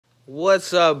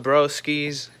What's up,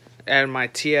 broskies and my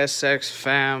TSX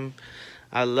fam?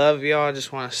 I love y'all.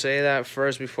 Just want to say that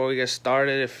first before we get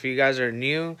started. If you guys are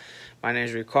new, my name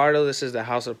is Ricardo. This is the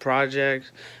House of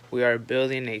Projects. We are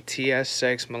building a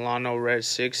TSX Milano Red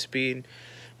 6-speed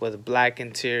with black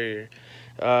interior.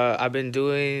 I've been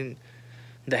doing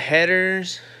the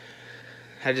headers.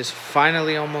 I just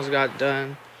finally almost got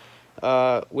done.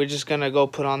 We're just going to go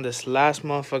put on this last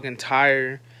motherfucking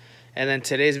tire. And then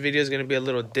today's video is going to be a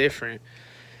little different.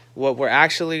 What we're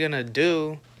actually going to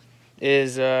do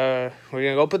is we're going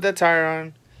to go put the tire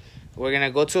on. We're going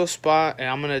to go to a spot and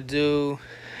I'm going to do,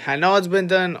 I know it's been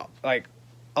done like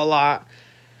a lot,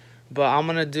 but I'm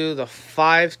going to do the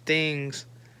 5 things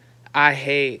I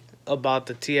hate about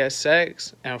the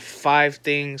TSX and 5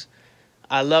 things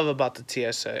I love about the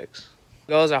TSX.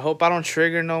 Guys, I hope I don't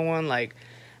trigger no one. Like,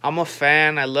 I'm a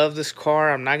fan. I love this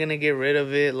car. I'm not going to get rid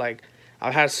of it. Like,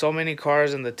 I've had so many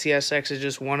cars, and the TSX is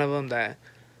just one of them that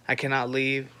I cannot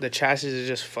leave. The chassis is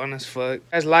just fun as fuck. If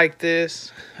you guys like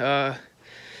this,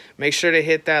 make sure to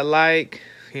hit that like.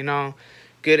 You know,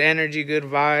 good energy, good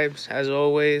vibes, as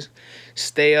always.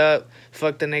 Stay up,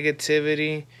 fuck the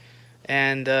negativity,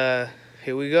 and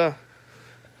here we go.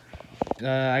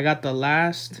 I got the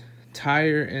last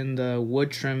tire in the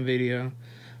wood trim video,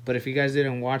 but if you guys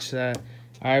didn't watch that,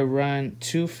 I run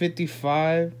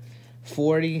 255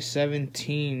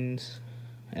 4017s,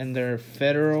 and they're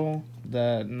Federal,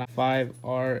 the 5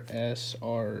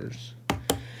 RSRs.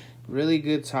 Really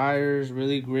good tires,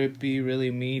 really grippy,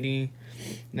 really meaty.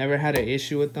 Never had an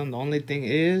issue with them. The only thing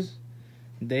is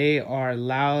they are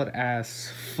loud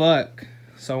as fuck.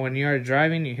 So when you are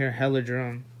driving, you hear hella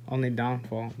drum. Only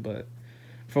downfall, but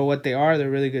for what they are,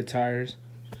 they're really good tires.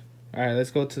 All right,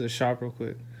 let's go to the shop real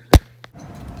quick.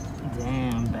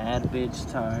 Damn, bad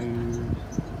bitch tires.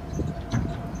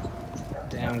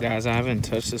 Damn, guys, I haven't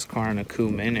touched this car in a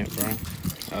cool minute, bro.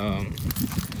 It's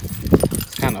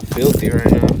kind of filthy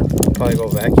right now. Probably go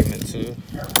vacuum it too.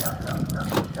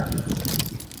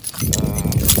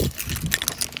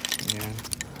 Yeah.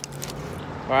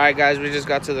 All right, guys, we just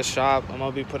got to the shop. I'm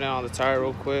gonna be putting on the tire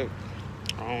real quick.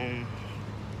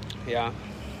 Yeah.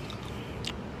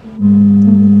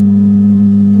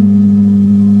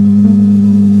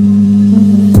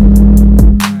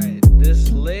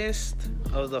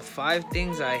 Of the 5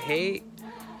 things I hate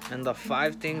and the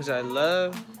 5 things I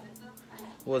love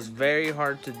was very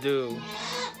hard to do.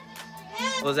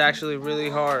 It was actually really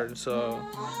hard, so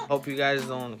hope you guys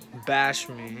don't bash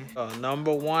me.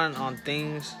 Number 1 on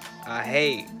things I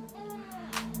hate.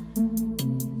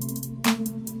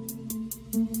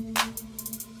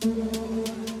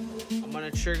 I'm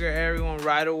gonna trigger everyone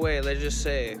right away. Let's just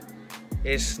say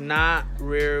it's not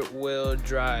rear wheel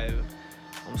drive.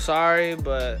 I'm sorry,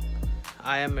 but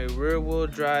I am a rear-wheel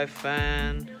drive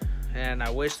fan, and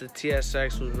I wish the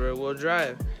TSX was rear-wheel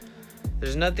drive.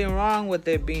 There's nothing wrong with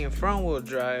it being front-wheel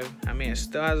drive. I mean, it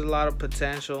still has a lot of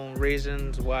potential and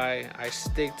reasons why I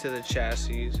stick to the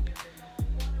chassis.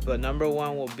 But number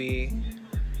 1 will be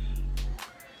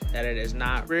that it is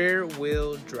not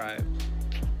rear-wheel drive.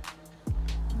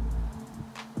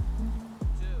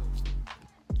 2.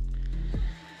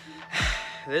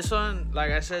 This one,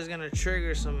 like I said, is going to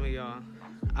trigger some of y'all.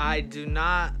 I do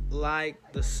not like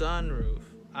the sunroof.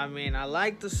 I mean, I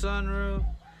like the sunroof,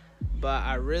 but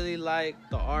I really like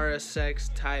the RSX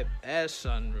Type S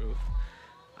sunroof.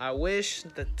 I wish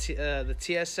the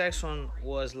TSX one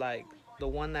was like the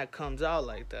one that comes out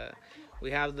like that.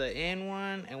 We have the in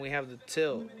one and we have the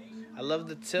tilt. I love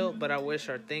the tilt, but I wish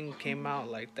our thing came out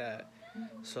like that.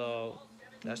 So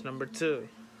that's number 2.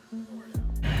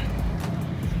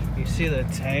 You see the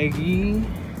taggy?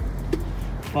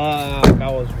 Fuck,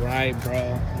 I was right,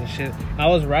 bro. The shit, I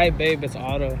was right, babe. It's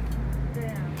auto.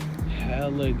 Damn.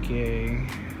 Hella gay.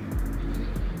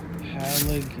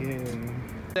 Hella gay.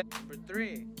 Number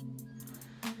 3.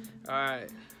 Alright.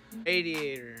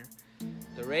 Radiator.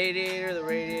 The radiator, the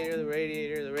radiator, the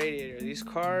radiator, the radiator. These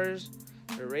cars,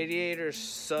 the radiators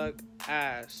suck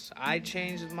ass. I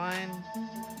changed mine.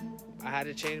 I had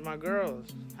to change my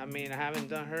girls. I mean, I haven't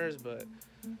done hers, but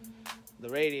the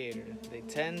radiator, they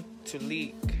tend to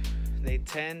leak. They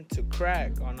tend to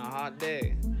crack on a hot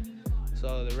day.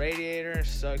 So the radiator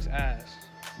sucks ass.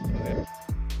 Okay.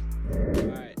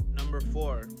 Alright, number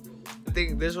 4. I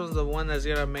think this one's the one that's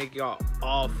gonna make y'all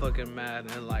all fucking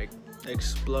mad and like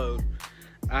explode.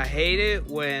 I hate it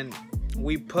when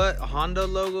we put Honda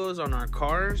logos on our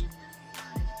cars,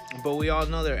 but we all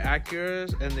know they're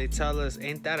Acuras and they tell us,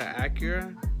 ain't that an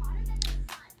Acura?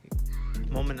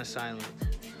 Moment of silence.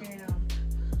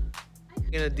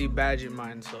 I'm gonna debadge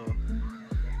mine, so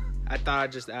I thought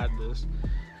I'd just add this.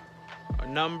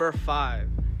 Number 5.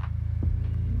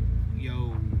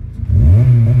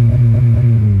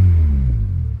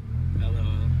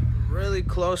 really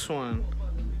close one.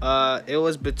 It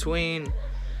was between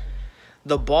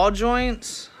the ball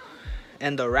joints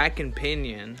and the rack and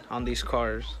pinion on these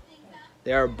cars.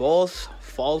 They are both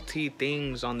faulty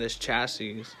things on this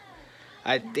chassis.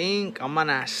 I think I'm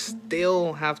gonna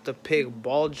still have to pick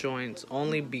ball joints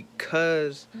only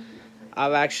because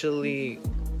I've actually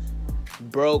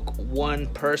broke one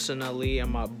personally,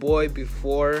 and my boy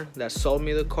before that sold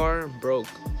me the car broke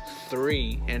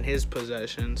 3 in his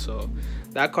possession. So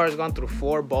that car's gone through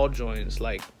 4 ball joints,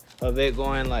 like of it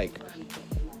going like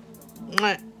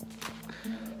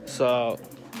so.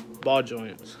 Ball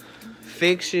joints,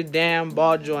 fix your damn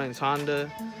ball joints,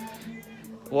 Honda.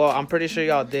 Well, I'm pretty sure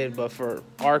y'all did, but for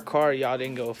our car y'all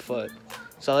didn't give a fuck.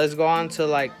 So let's go on to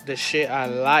like the shit I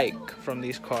like from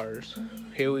these cars.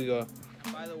 Here we go.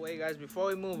 By the way, guys, before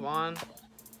we move on,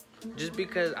 just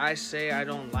because I say I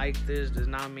don't like this does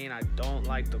not mean I don't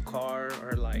like the car,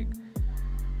 or like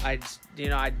I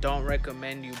don't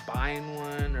recommend you buying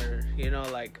one, or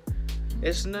like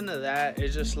it's none of that.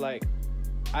 It's just like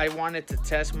I wanted to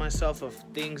test myself of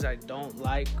things I don't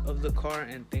like of the car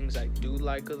and things I do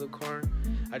like of the car.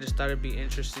 I just thought it'd be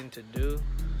interesting to do.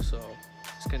 So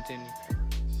let's continue.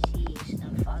 Sheesh,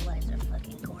 those fog lights are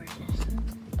fucking gorgeous.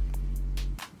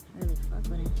 Really fuck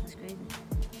with it. That's crazy.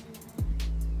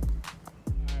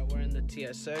 Alright, we're in the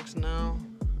TSX now.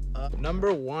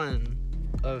 Number 1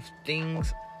 of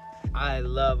things I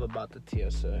love about the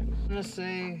TSX. I'm gonna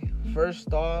say,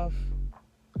 first off,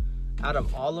 out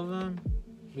of all of them,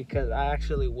 because I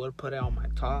actually would put it on my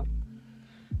top,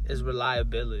 is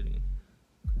reliability.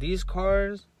 These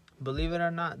cars, believe it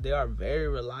or not, they are very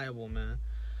reliable, man.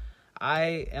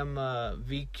 I am a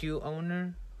VQ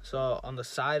owner, so on the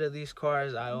side of these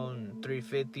cars I own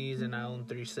 350s and I own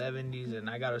 370s, and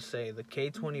I gotta say the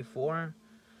K24,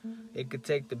 it could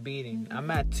take the beating. I'm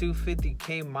at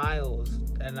 250k miles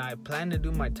and I plan to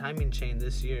do my timing chain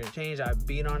this year. I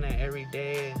beat on it every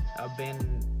day. I've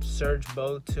been Surge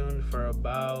bow tuned for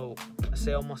about, I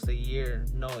say, almost a year.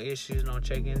 No issues, no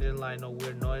check engine light, no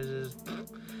weird noises.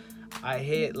 I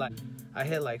hit like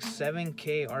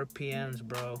 7k RPMs,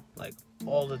 bro, like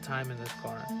all the time in this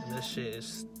car, and this shit is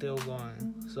still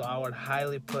going. So I would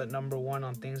highly put number 1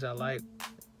 on things I like,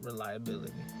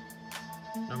 reliability.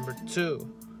 Number 2,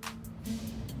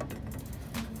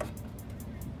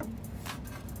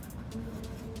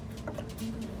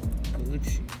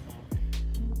 Gucci.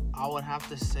 I would have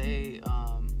to say,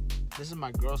 this is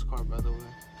my girl's car, by the way.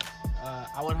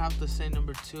 I would have to say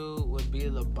number 2 would be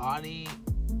the body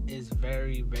is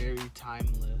very, very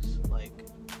timeless. Like,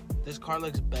 this car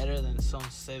looks better than some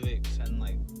Civics and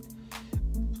like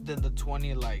than the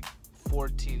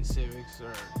 2014 Civics,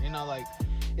 or like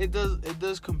it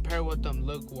does compare with them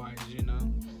look wise,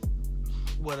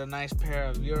 with a nice pair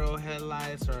of Euro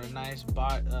headlights or a nice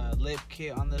lip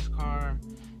kit on this car.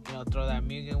 Throw that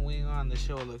Mugen wing on, the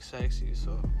shit will look sexy.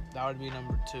 So that would be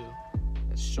number 2.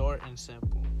 It's short and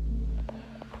simple.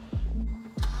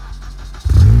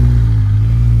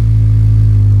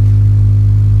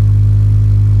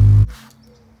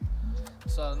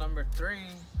 So number 3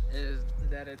 is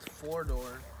that it's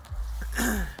 4-door.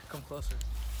 Come closer.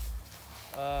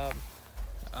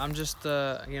 I'm just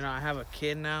I have a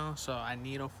kid now, so I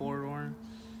need a 4-door.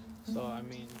 So I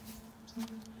mean,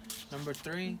 number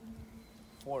 3,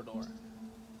 4-door.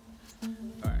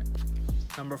 Alright.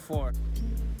 Number 4.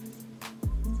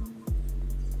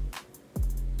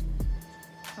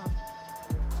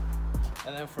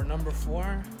 And then for number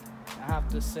 4, I have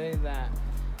to say that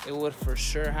it would for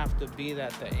sure have to be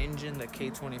that the engine, the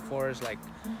K24, is like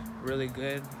really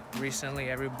good. Recently,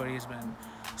 everybody's been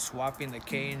swapping the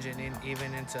K engine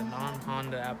even into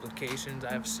non-Honda applications.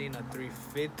 I've seen a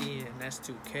 350 and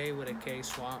S2K with a K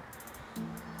swap.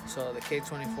 So the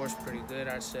K24 is pretty good,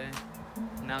 I'd say.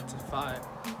 Now to 5.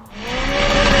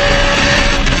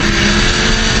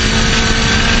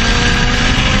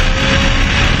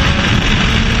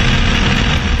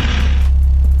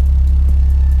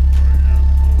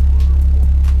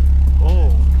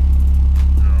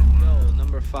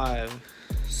 Number 5.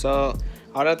 So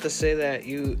I'd have to say that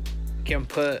you can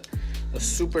put a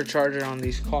supercharger on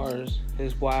these cars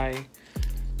is why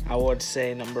I would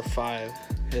say number 5.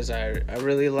 Is I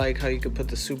really like how you could put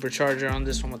the supercharger on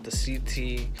this one with the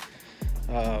CT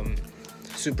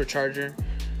supercharger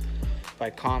by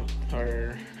I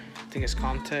think it's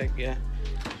Comtech, yeah.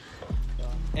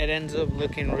 It ends up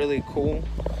looking really cool,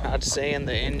 I'd say, in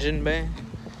the engine bay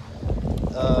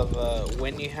of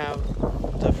when you have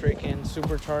the freaking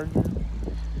supercharger.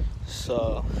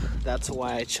 So that's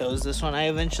why I chose this one. I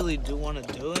eventually do want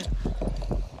to do it,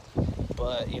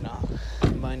 but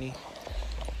money.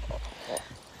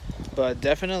 But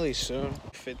definitely soon.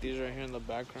 350s right here in the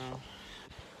background.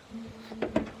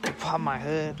 Pop my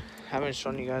hood. Haven't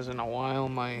shown you guys in a while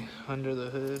my under the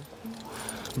hood.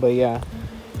 But yeah,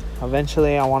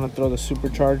 eventually I want to throw the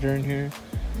supercharger in here.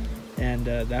 And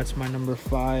that's my number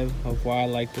 5 of why I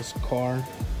like this car.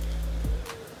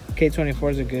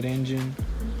 K24 is a good engine.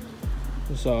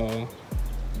 So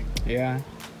yeah,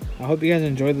 I hope you guys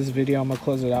enjoyed this video. I'm gonna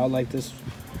close it out like this.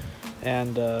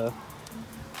 And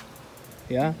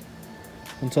yeah,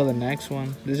 until the next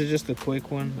one. This is just a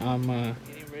quick one. I'm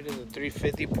getting rid of the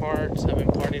 350 parts. I've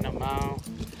been parting them out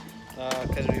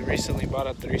because we recently bought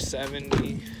a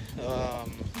 370.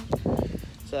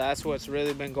 So that's what's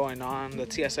really been going on. The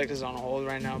TSX is on hold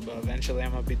right now, but eventually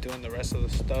I'm gonna be doing the rest of the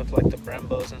stuff, like the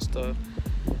Brembos and stuff.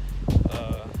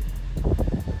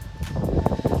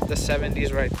 The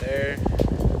 70s right there.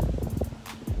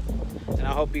 And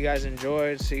I hope you guys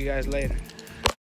enjoyed. See you guys later.